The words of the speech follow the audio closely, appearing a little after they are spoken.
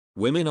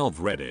Women of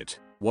Reddit,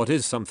 what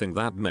is something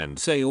that men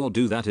say or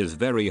do that is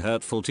very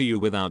hurtful to you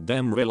without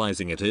them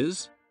realizing it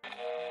is?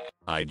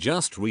 I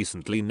just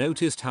recently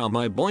noticed how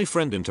my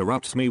boyfriend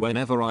interrupts me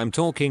whenever I'm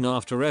talking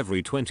after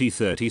every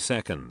 20-30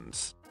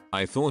 seconds.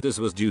 I thought this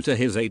was due to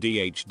his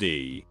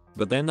ADHD,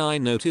 but then I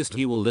noticed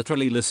he will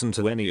literally listen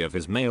to any of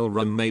his male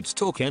roommates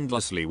talk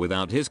endlessly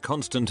without his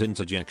constant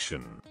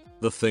interjection.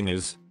 The thing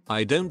is,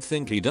 I don't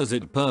think he does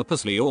it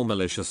purposely or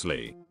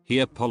maliciously. He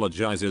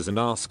apologizes and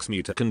asks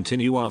me to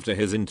continue after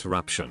his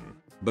interruption,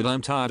 but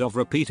I'm tired of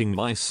repeating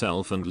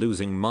myself and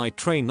losing my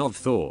train of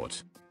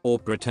thought, or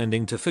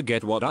pretending to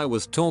forget what I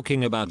was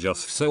talking about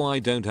just so I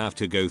don't have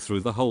to go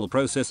through the whole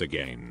process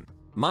again.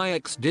 My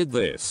ex did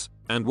this,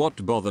 and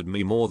what bothered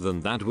me more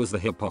than that was the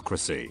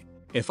hypocrisy.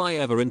 If I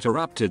ever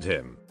interrupted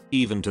him,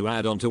 even to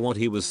add on to what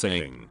he was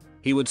saying,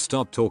 he would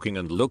stop talking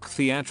and look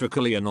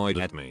theatrically annoyed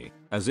at me,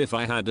 as if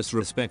I had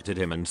disrespected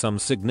him in some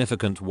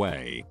significant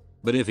way.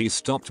 But if he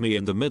stopped me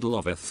in the middle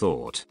of a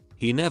thought,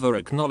 he never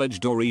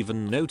acknowledged or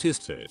even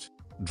noticed it.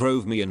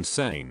 Drove me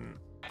insane.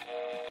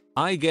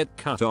 I get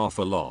cut off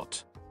a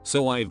lot,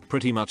 so I've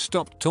pretty much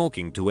stopped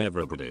talking to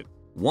everybody.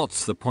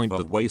 What's the point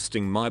of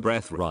wasting my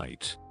breath,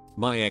 right?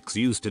 My ex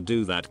used to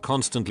do that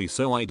constantly,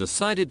 so I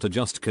decided to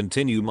just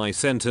continue my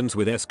sentence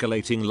with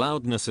escalating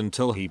loudness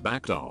until he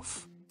backed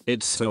off.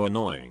 It's so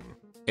annoying.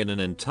 In an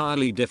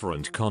entirely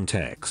different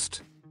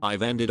context,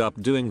 I've ended up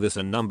doing this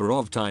a number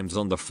of times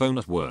on the phone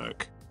at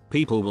work.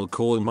 People will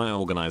call my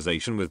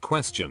organization with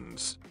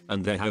questions,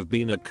 and there have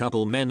been a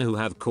couple men who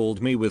have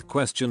called me with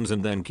questions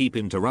and then keep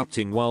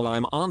interrupting while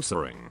I'm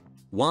answering.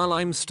 While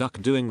I'm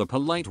stuck doing the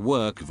polite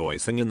work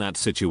voicing in that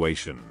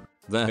situation.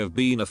 There have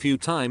been a few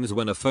times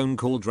when a phone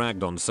call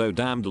dragged on so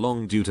damned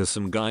long due to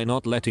some guy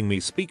not letting me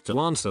speak to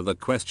answer the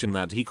question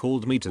that he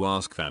called me to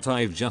ask that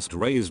I've just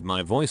raised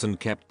my voice and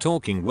kept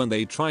talking when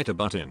they try to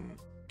butt in.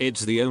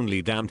 It's the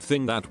only damn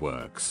thing that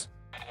works.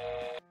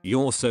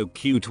 You're so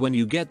cute when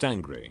you get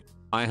angry.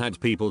 I had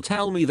people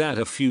tell me that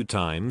a few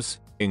times,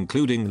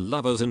 including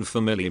lovers and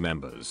family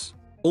members.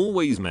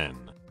 Always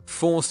men,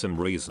 for some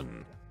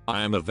reason.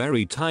 I am a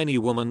very tiny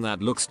woman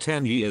that looks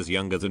 10 years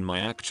younger than my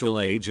actual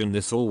age, and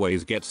this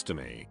always gets to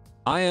me.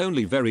 I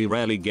only very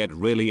rarely get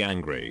really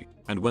angry,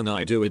 and when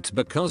I do it's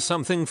because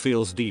something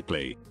feels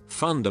deeply,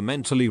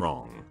 fundamentally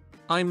wrong.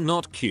 I'm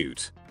not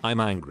cute, I'm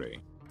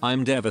angry.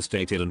 I'm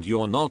devastated and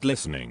you're not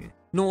listening,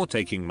 nor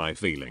taking my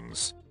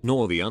feelings,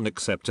 nor the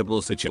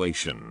unacceptable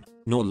situation,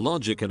 nor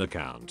logic in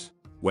account.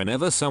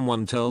 Whenever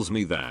someone tells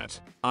me that,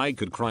 I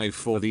could cry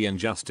for the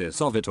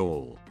injustice of it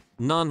all.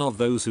 None of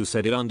those who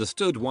said it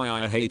understood why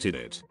I hated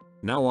it.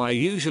 Now I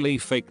usually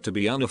fake to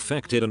be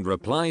unaffected and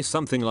reply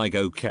something like,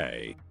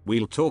 okay,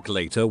 we'll talk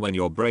later when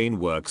your brain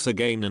works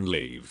again, and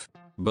leave.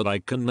 But I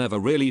can never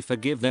really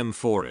forgive them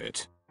for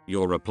it.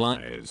 Your reply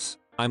is,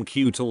 I'm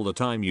cute all the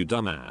time, you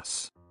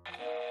dumbass.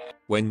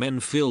 When men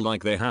feel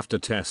like they have to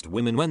test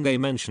women when they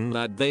mention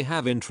that they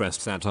have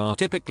interests that are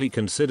typically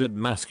considered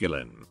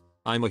masculine.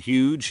 I'm a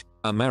huge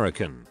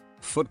American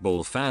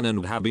football fan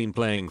and have been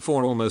playing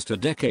for almost a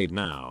decade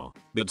now,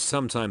 but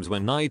sometimes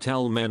when I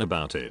tell men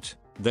about it,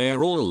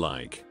 they're all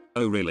like,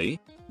 oh really?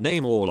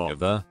 Name all of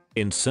the,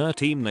 insert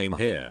team name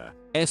here,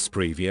 s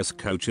previous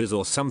coaches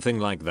or something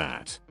like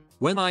that.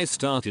 When I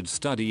started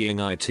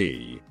studying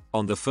IT,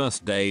 on the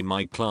first day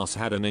my class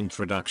had an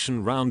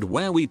introduction round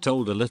where we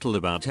told a little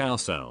about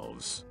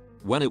ourselves.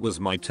 When it was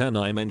my turn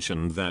I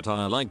mentioned that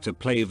I like to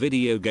play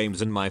video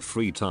games in my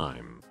free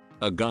time.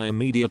 A guy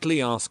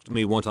immediately asked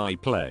me what I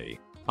play.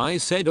 I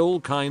said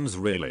all kinds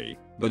really,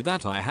 but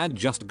that I had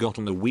just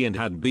gotten a Wii and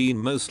had been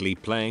mostly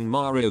playing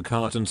Mario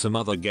Kart and some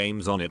other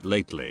games on it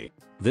lately.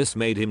 This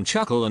made him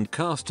chuckle and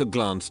cast a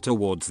glance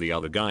towards the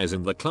other guys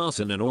in the class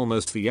in an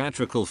almost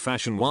theatrical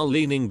fashion while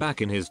leaning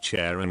back in his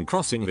chair and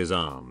crossing his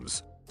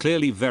arms,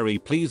 clearly very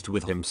pleased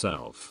with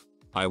himself.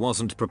 I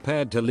wasn't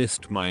prepared to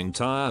list my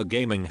entire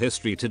gaming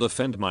history to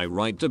defend my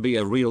right to be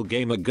a real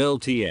gamer girl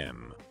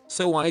TM,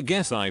 so I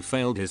guess I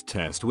failed his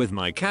test with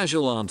my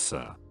casual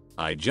answer.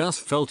 I just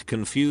felt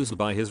confused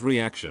by his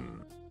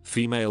reaction.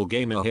 Female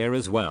gamer here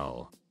as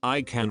well.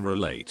 I can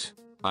relate.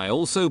 I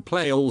also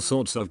play all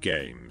sorts of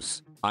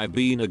games. I've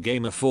been a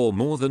gamer for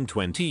more than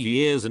 20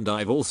 years and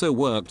I've also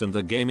worked in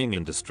the gaming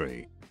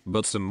industry.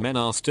 But some men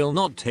are still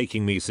not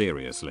taking me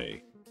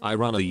seriously. I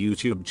run a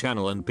YouTube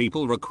channel and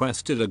people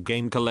requested a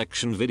game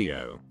collection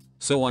video.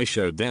 So I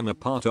showed them a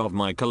part of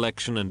my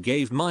collection and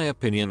gave my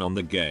opinion on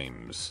the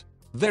games.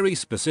 Very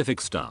specific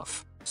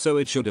stuff. So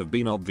it should have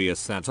been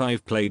obvious that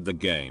I've played the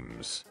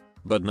games.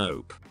 But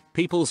nope.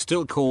 People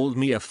still called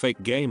me a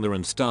fake gamer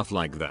and stuff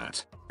like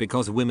that,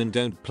 because women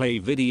don't play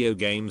video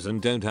games and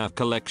don't have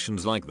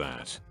collections like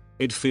that.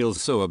 It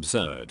feels so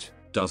absurd,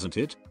 doesn't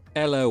it?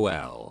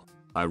 LOL.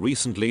 I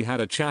recently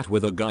had a chat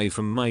with a guy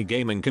from my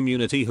gaming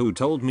community who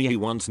told me he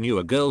once knew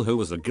a girl who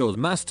was a guild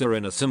master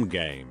in a sim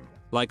game.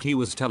 Like he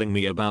was telling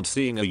me about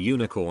seeing a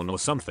unicorn or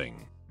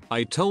something.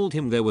 I told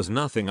him there was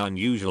nothing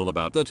unusual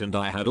about that and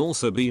I had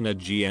also been a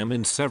GM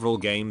in several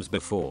games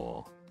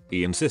before.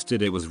 He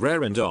insisted it was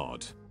rare and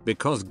odd,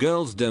 because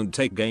girls don't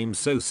take games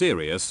so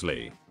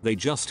seriously. They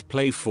just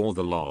play for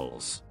the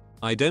lols.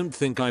 I don't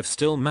think I've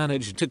still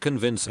managed to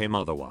convince him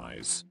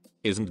otherwise.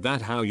 Isn't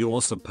that how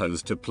you're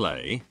supposed to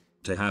play?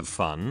 To have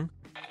fun?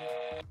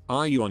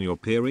 Are you on your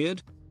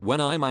period?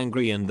 When I'm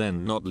angry and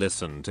then not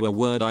listen to a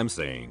word I'm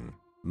saying.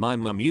 My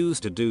mum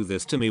used to do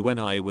this to me when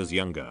I was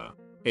younger.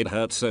 It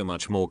hurt so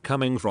much more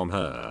coming from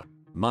her.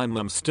 My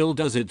mum still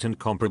does it in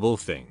comparable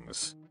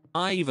things.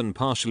 I even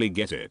partially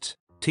get it.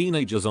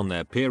 Teenagers on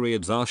their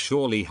periods are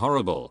surely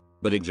horrible,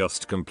 but it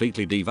just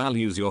completely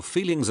devalues your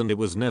feelings, and it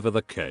was never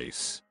the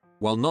case.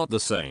 While not the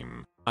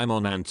same, I'm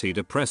on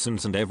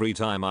antidepressants, and every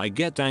time I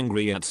get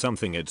angry at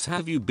something it's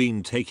 "have you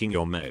been taking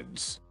your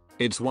meds?"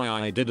 It's why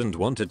I didn't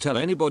want to tell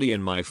anybody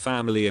in my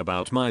family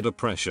about my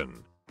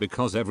depression,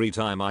 because every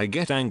time I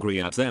get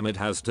angry at them it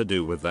has to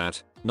do with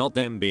that, not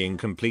them being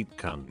complete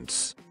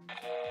cunts.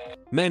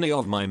 Many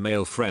of my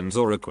male friends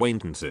or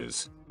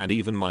acquaintances, and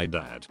even my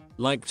dad,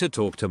 like to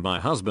talk to my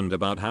husband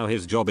about how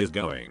his job is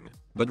going,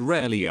 but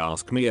rarely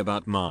ask me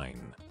about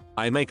mine.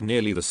 I make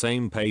nearly the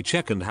same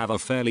paycheck and have a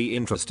fairly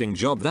interesting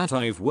job that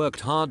I've worked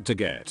hard to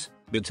get,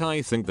 but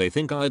I think they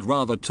think I'd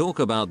rather talk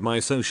about my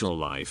social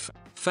life,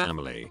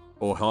 family,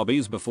 or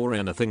hobbies before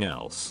anything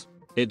else.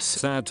 It's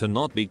sad to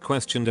not be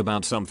questioned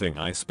about something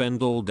I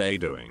spend all day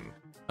doing.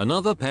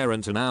 Another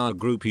parent in our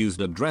group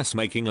used a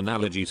dressmaking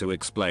analogy to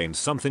explain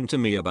something to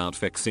me about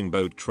fixing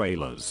boat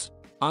trailers.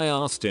 I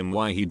asked him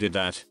why he did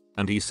that,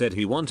 and he said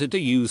he wanted to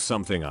use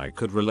something I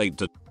could relate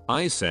to.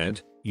 I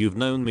said, "You've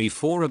known me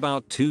for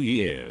about 2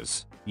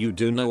 years. You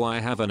do know I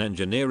have an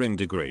engineering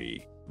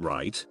degree,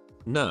 right?"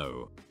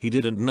 No, he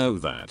didn't know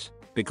that,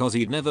 because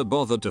he'd never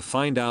bothered to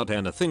find out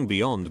anything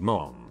beyond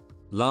mom.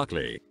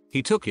 Luckily,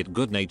 he took it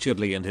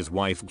good-naturedly and his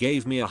wife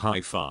gave me a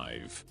high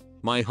five.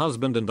 My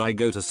husband and I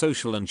go to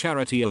social and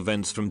charity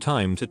events from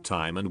time to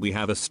time, and we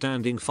have a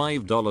standing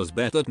 $5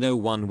 bet that no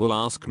one will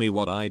ask me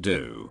what I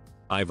do.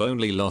 I've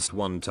only lost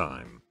one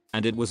time,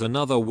 and it was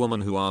another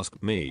woman who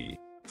asked me.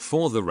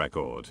 For the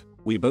record,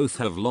 we both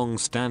have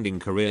long-standing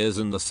careers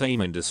in the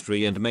same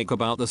industry and make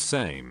about the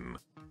same.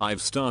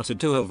 I've started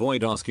to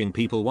avoid asking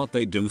people what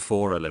they do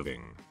for a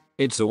living.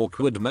 It's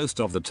awkward most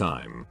of the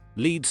time,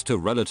 leads to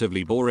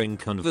relatively boring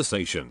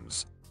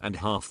conversations, and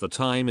half the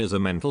time is a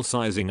mental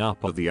sizing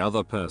up of the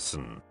other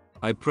person.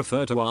 I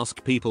prefer to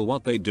ask people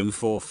what they do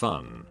for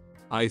fun.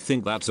 I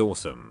think that's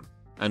awesome.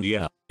 And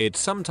yeah, it's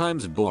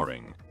sometimes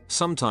boring,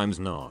 sometimes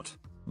not.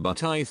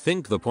 But I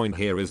think the point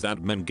here is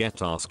that men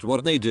get asked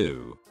what they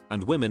do,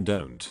 and women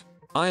don't.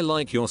 I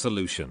like your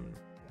solution.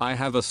 I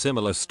have a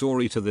similar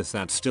story to this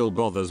that still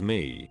bothers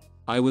me.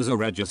 I was a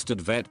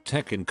registered vet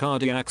tech in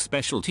cardiac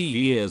specialty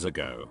years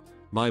ago.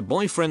 My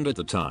boyfriend at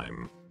the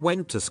time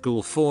went to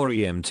school for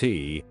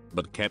EMT,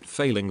 but kept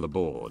failing the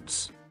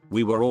boards.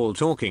 We were all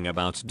talking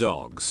about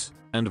dogs,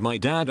 and my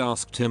dad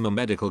asked him a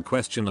medical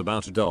question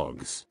about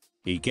dogs.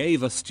 He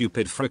gave a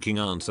stupid freaking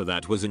answer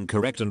that was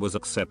incorrect and was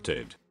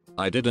accepted.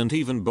 I didn't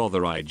even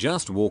bother, I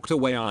just walked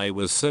away, I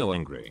was so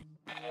angry.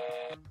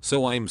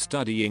 So I'm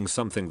studying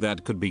something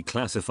that could be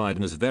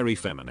classified as very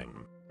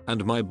feminine.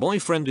 And my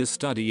boyfriend is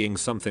studying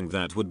something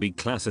that would be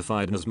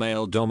classified as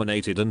male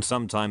dominated, and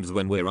sometimes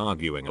when we're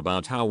arguing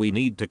about how we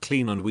need to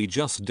clean and we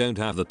just don't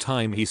have the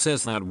time, he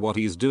says that what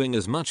he's doing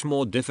is much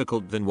more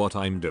difficult than what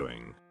I'm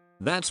doing.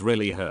 That's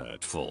really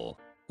hurtful.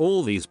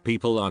 All these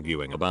people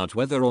arguing about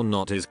whether or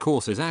not his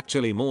course is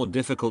actually more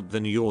difficult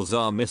than yours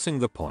are missing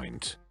the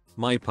point.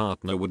 My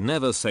partner would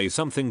never say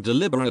something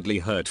deliberately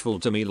hurtful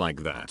to me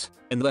like that,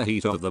 in the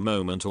heat of the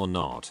moment or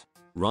not.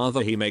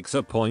 Rather, he makes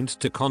a point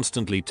to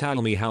constantly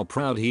tell me how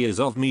proud he is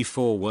of me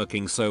for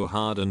working so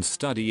hard and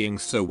studying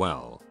so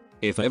well.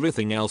 If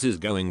everything else is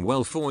going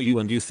well for you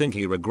and you think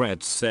he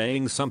regrets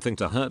saying something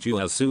to hurt you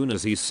as soon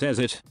as he says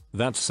it,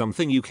 that's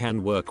something you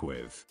can work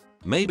with.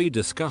 Maybe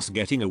discuss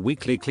getting a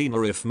weekly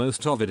cleaner if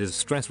most of it is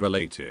stress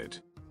related.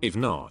 If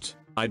not,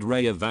 I'd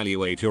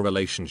reevaluate your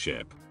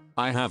relationship.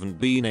 I haven't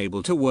been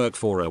able to work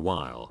for a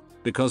while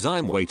because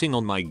I'm waiting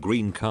on my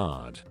green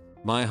card.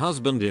 My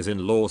husband is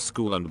in law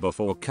school, and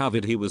before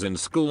COVID he was in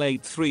school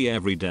 8-3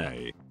 every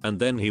day, and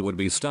then he would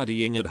be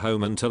studying at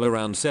home until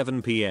around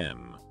 7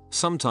 PM,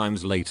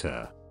 sometimes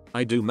later.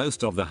 I do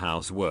most of the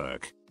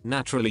housework.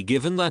 Naturally,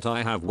 given that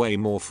I have way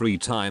more free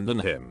time than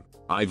him,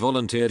 I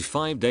volunteered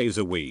 5 days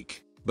a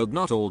week, but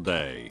not all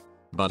day.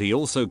 But he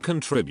also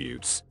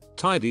contributes,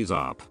 tidies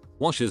up,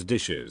 washes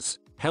dishes,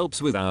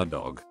 helps with our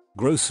dog,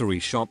 grocery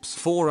shops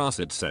for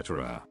us,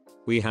 etc.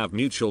 We have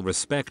mutual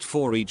respect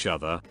for each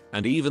other,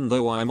 and even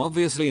though I'm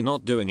obviously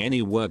not doing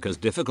any work as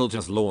difficult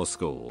as law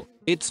school,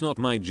 it's not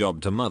my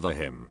job to mother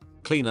him,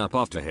 clean up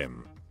after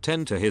him,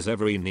 tend to his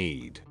every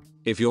need.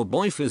 If your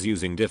boyf is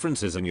using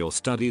differences in your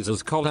studies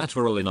as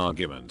collateral in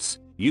arguments,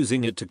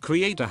 using it to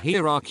create a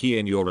hierarchy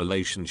in your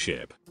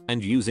relationship,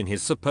 and using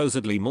his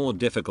supposedly more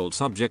difficult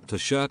subject to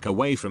shirk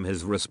away from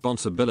his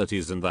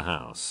responsibilities in the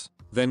house,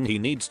 then he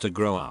needs to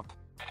grow up.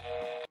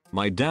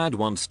 My dad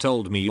once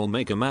told me, "You'll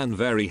make a man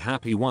very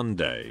happy one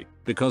day,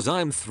 because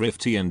I'm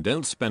thrifty and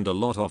don't spend a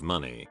lot of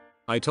money."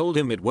 I told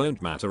him it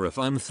won't matter if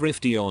I'm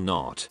thrifty or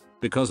not,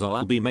 because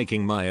I'll be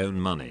making my own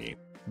money.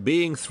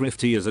 Being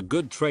thrifty is a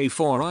good trait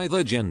for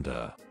either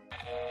gender.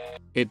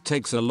 It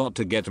takes a lot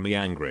to get me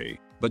angry,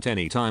 but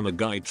anytime a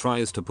guy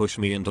tries to push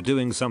me into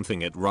doing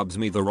something it rubs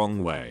me the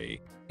wrong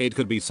way. It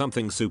could be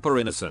something super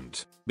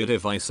innocent, but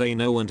if I say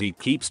no and he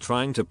keeps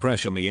trying to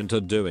pressure me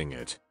into doing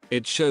it,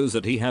 it shows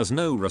that he has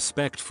no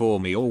respect for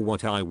me or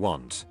what I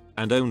want,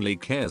 and only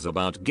cares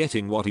about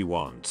getting what he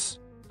wants.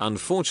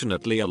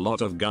 Unfortunately a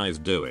lot of guys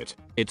do it.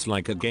 It's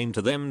like a game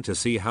to them to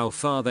see how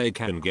far they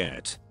can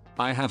get.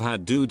 I have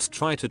had dudes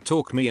try to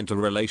talk me into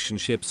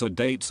relationships or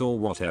dates or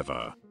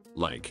whatever.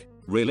 Like,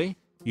 really?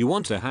 You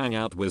want to hang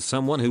out with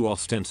someone who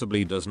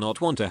ostensibly does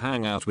not want to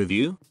hang out with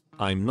you?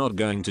 I'm not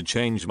going to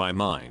change my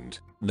mind,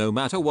 no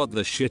matter what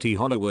the shitty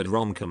Hollywood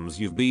rom-coms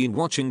you've been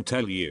watching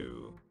tell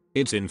you.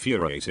 It's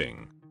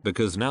infuriating,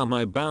 because now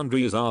my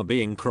boundaries are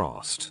being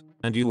crossed,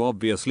 and you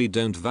obviously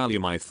don't value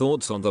my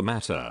thoughts on the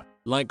matter,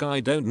 like I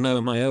don't know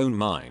my own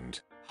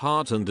mind,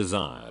 heart and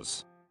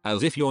desires.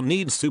 As if your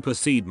needs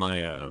supersede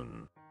my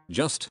own.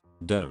 Just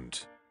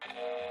don't.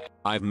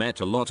 I've met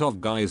a lot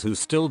of guys who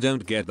still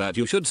don't get that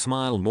you should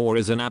smile more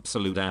is an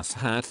absolute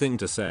asshat thing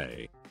to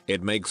say.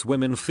 It makes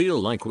women feel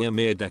like we're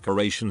mere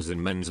decorations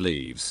in men's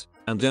lives,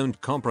 and don't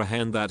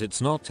comprehend that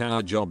it's not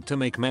our job to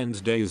make men's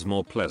days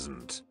more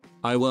pleasant.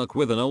 I work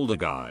with an older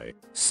guy,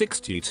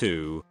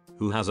 62,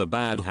 who has a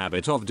bad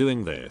habit of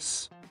doing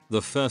this.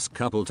 The first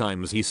couple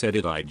times he said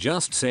it I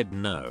just said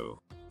no.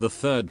 The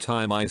third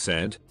time I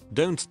said,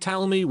 don't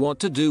tell me what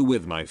to do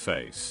with my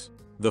face.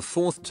 The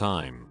fourth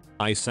time,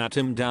 I sat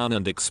him down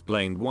and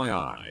explained why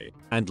I,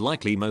 and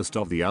likely most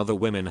of the other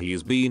women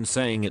he's been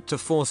saying it to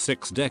for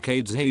 6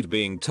 decades hate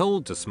being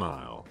told to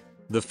smile.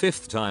 The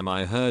fifth time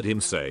I heard him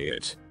say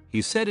it,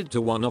 he said it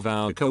to one of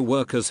our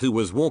co-workers who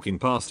was walking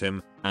past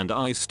him, and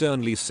I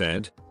sternly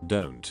said,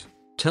 don't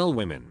tell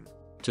women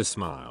to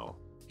smile.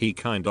 He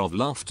kind of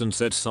laughed and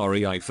said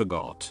sorry I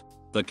forgot.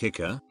 The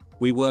kicker?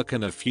 We work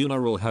in a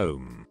funeral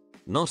home.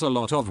 Not a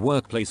lot of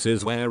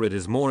workplaces where it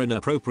is more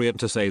inappropriate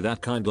to say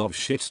that kind of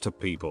shit to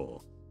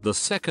people. The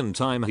second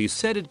time he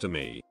said it to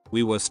me,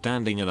 we were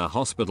standing in a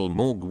hospital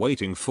morgue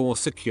waiting for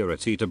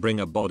security to bring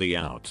a body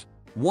out.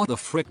 What the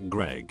frick,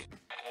 Greg?